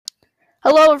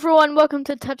Hello, everyone. Welcome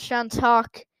to Touchdown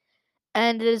Talk.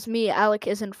 And it is me, Alec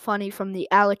Isn't Funny, from the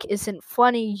Alec Isn't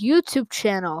Funny YouTube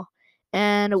channel.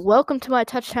 And welcome to my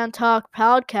Touchdown Talk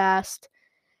podcast.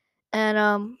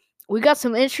 And we got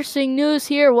some interesting news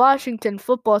here. Washington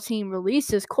football team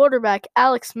releases quarterback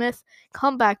Alex Smith,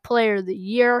 comeback player of the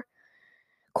year.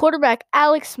 Quarterback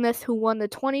Alex Smith, who won the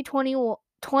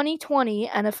 2020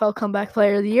 NFL Comeback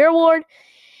Player of the Year award,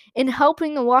 in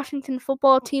helping the Washington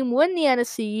football team win the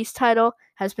NFC East title,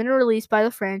 has been released by the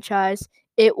franchise.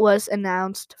 It was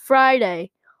announced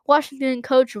Friday. Washington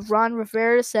coach Ron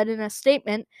Rivera said in a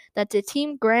statement that the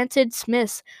team granted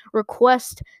Smith's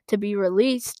request to be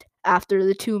released after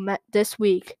the two met this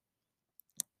week.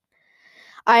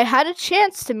 I had a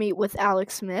chance to meet with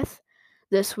Alex Smith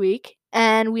this week,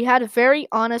 and we had a very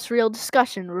honest, real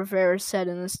discussion, Rivera said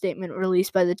in a statement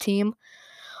released by the team.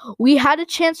 We had a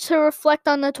chance to reflect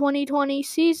on the 2020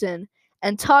 season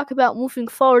and talk about moving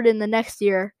forward in the next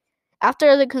year.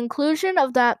 After the conclusion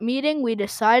of that meeting, we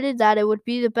decided that it would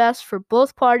be the best for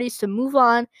both parties to move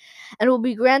on and will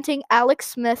be granting Alex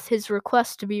Smith his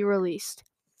request to be released.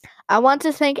 I want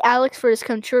to thank Alex for his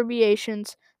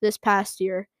contributions this past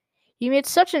year. He made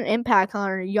such an impact on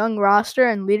our young roster,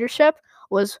 and leadership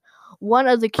was one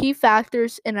of the key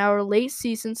factors in our late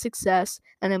season success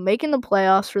and in making the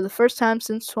playoffs for the first time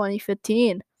since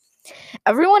 2015.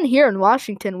 Everyone here in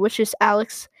Washington wishes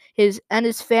Alex and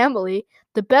his family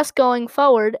the best going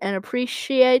forward and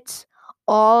appreciates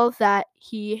all that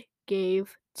he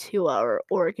gave to our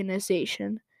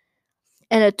organization.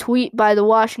 And a tweet by the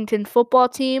Washington football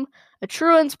team, a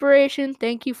true inspiration.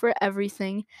 Thank you for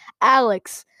everything,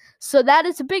 Alex. So that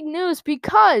is a big news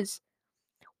because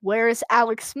where is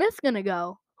Alex Smith going to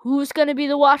go? Who's going to be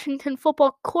the Washington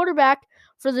football quarterback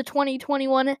for the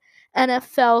 2021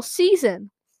 NFL season?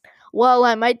 Well,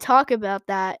 I might talk about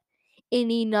that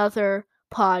in another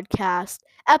podcast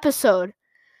episode.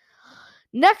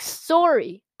 Next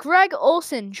story, Greg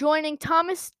Olsen joining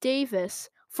Thomas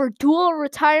Davis for dual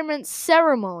retirement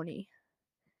ceremony.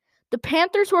 The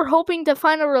Panthers were hoping to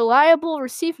find a reliable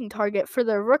receiving target for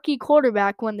their rookie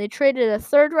quarterback when they traded a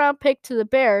third-round pick to the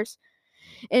Bears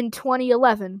in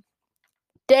 2011.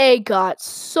 They got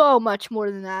so much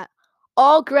more than that.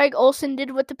 All Greg Olsen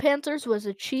did with the Panthers was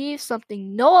achieve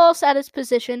something no one else at his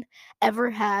position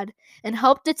ever had and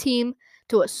helped the team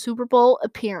to a Super Bowl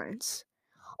appearance.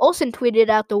 Olsen tweeted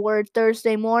out the word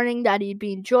Thursday morning that he'd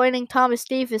be joining Thomas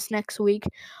Davis next week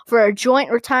for a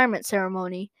joint retirement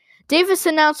ceremony. Davis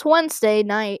announced Wednesday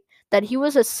night that he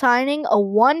was assigning a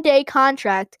one-day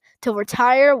contract to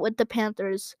retire with the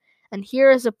Panthers. And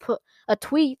here is a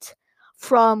tweet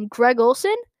from Greg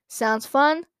Olsen. Sounds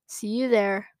fun. See you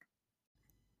there.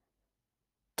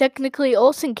 Technically,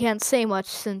 Olsen can't say much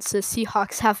since the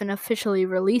Seahawks haven't officially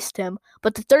released him,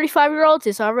 but the 35-year-old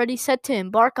is already set to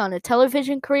embark on a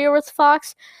television career with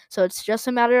Fox, so it's just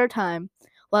a matter of time.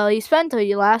 While he spent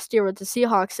the last year with the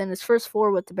Seahawks and his first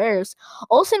 4 with the Bears,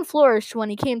 Olsen flourished when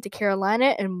he came to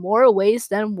Carolina in more ways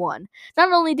than one.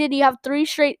 Not only did he have 3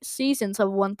 straight seasons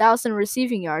of 1,000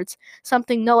 receiving yards,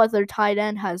 something no other tight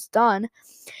end has done,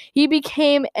 he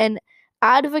became an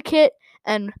advocate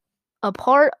and a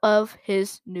part of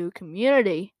his new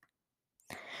community.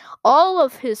 All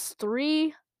of his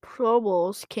 3 Pro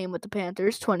Bowls came with the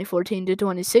Panthers, 2014 to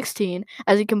 2016,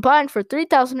 as he combined for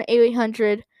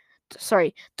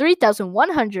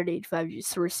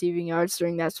 3,185 receiving yards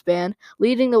during that span,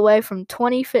 leading the way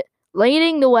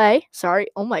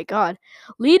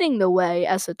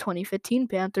as the 2015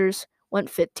 Panthers went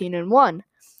 15-1.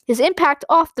 His impact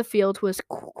off the field was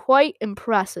quite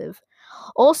impressive.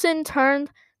 Olsen turned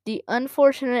the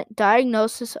unfortunate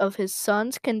diagnosis of his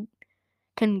son's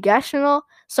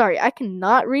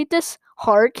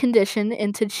heart condition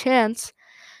into chance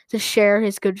to share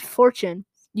his good fortune,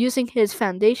 using his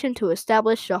foundation to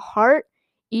establish the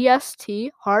Hardest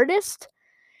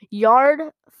Yard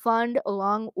Fund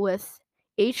along with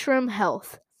Atrium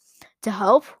Health to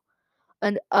help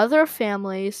and other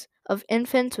families of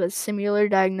infants with similar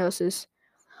diagnosis.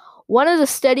 One of the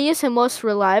steadiest and most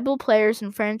reliable players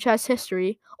in franchise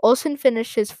history, Olsen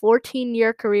finished his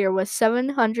 14-year career with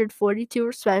 742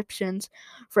 receptions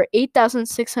for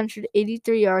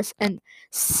 8,683 yards and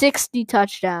 60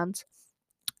 touchdowns.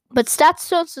 But stats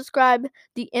don't describe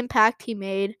the impact he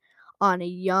made on a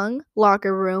young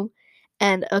locker room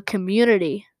and a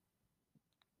community.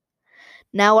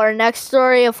 Now our next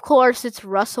story, of course, it's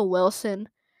Russell Wilson.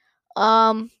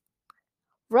 Russell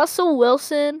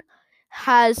Wilson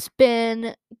has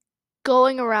been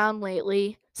going around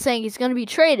lately saying he's going to be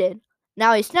traded.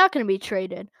 Now he's not going to be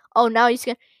traded. Oh, now he's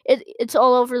going to... It's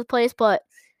all over the place, but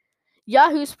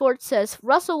Yahoo Sports says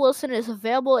Russell Wilson is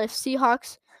available if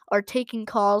Seahawks are taking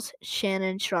calls,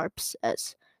 Shannon Sharpe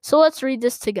says. So let's read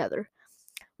this together.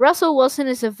 Russell Wilson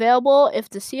is available if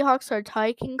the Seahawks are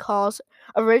taking calls.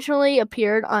 Originally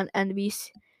appeared on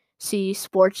NBC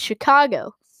Sports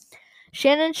Chicago.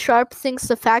 Shannon Sharpe thinks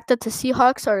the fact that the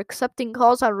Seahawks are accepting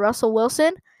calls on Russell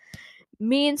Wilson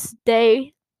means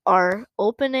they are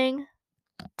opening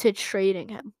to trading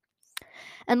him.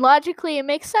 And logically, it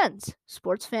makes sense.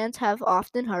 Sports fans have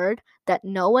often heard that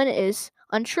no one is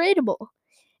untradeable.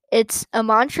 It's a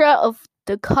mantra of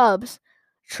the Cubs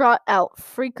trot out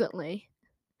frequently.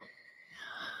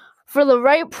 For the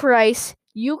right price,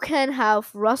 you can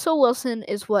have Russell Wilson,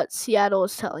 is what Seattle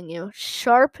is telling you,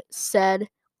 Sharpe said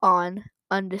on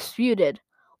Undisputed.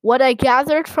 What I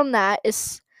gathered from that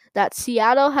is that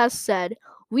Seattle has said,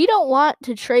 we don't want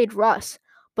to trade Russ,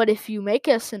 but if you make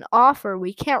us an offer,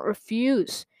 we can't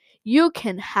refuse. You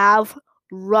can have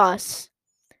Russ.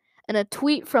 And a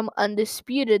tweet from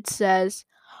Undisputed says,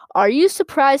 are you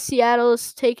surprised Seattle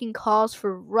is taking calls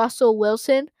for Russell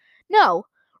Wilson? No.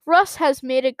 Russ has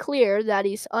made it clear that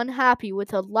he's unhappy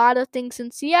with a lot of things in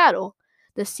Seattle.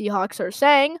 The Seahawks are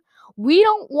saying, we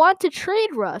don't want to trade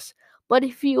Russ, but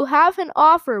if you have an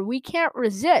offer we can't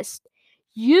resist,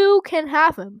 you can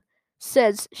have him,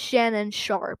 says Shannon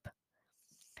Sharpe.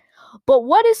 But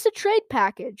what is the trade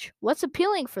package? What's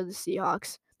appealing for the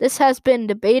Seahawks? This has been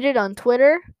debated on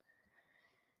Twitter.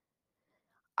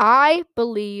 I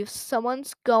believe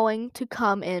someone's going to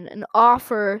come in and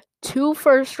offer 2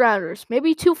 first-rounders,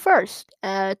 maybe 2 first,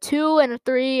 2 and a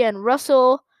 3, and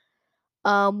Russell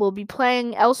will be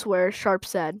playing elsewhere, Sharpe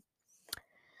said.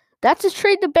 That's a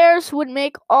trade the Bears would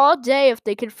make all day if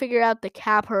they could figure out the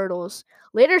cap hurdles.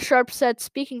 Later, Sharpe said,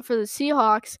 speaking for the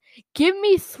Seahawks, give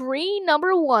me 3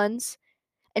 number 1s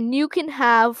and you can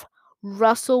have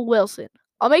Russell Wilson.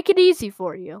 I'll make it easy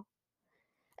for you.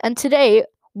 And today,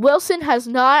 Wilson has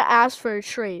not asked for a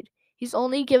trade. He's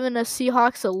only given the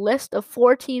Seahawks a list of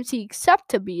 4 teams he accepts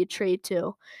to be a trade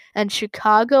to, and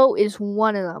Chicago is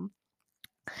one of them.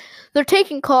 They're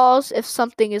taking calls if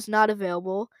something is not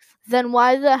available. Then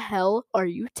why the hell are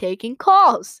you taking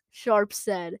calls? Sharpe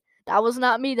said. That was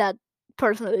not me that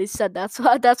personally said that.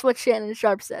 That's what Shannon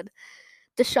Sharpe said.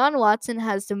 Deshaun Watson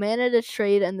has demanded a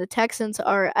trade, and the Texans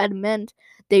are adamant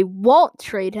they won't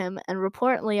trade him and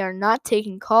reportedly are not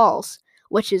taking calls,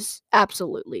 which is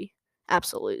absolutely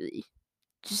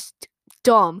just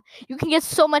dumb. You can get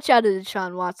so much out of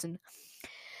Deshaun Watson.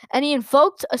 And he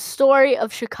invoked a story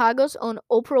of Chicago's own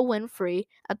Oprah Winfrey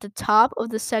at the top of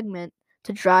the segment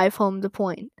to drive home the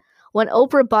point. When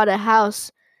Oprah bought a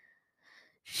house,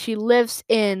 she lives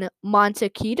in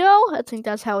Montecito, I think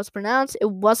that's how it's pronounced.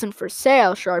 It wasn't for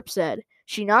sale, Sharpe said.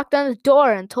 She knocked on the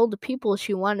door and told the people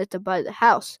she wanted to buy the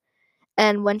house.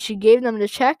 And when she gave them the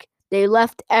check, they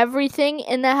left everything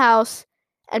in the house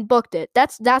and booked it.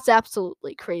 That's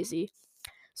absolutely crazy.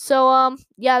 So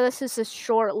yeah, this is a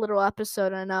short little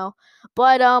episode, I know.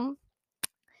 But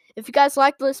if you guys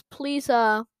like this, please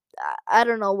I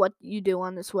don't know what you do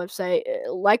on this website.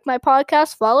 Like my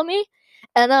podcast, follow me,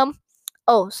 and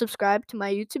subscribe to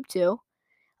my YouTube too.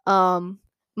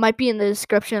 Might be in the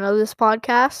description of this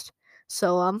podcast.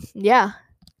 So yeah.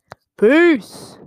 Peace.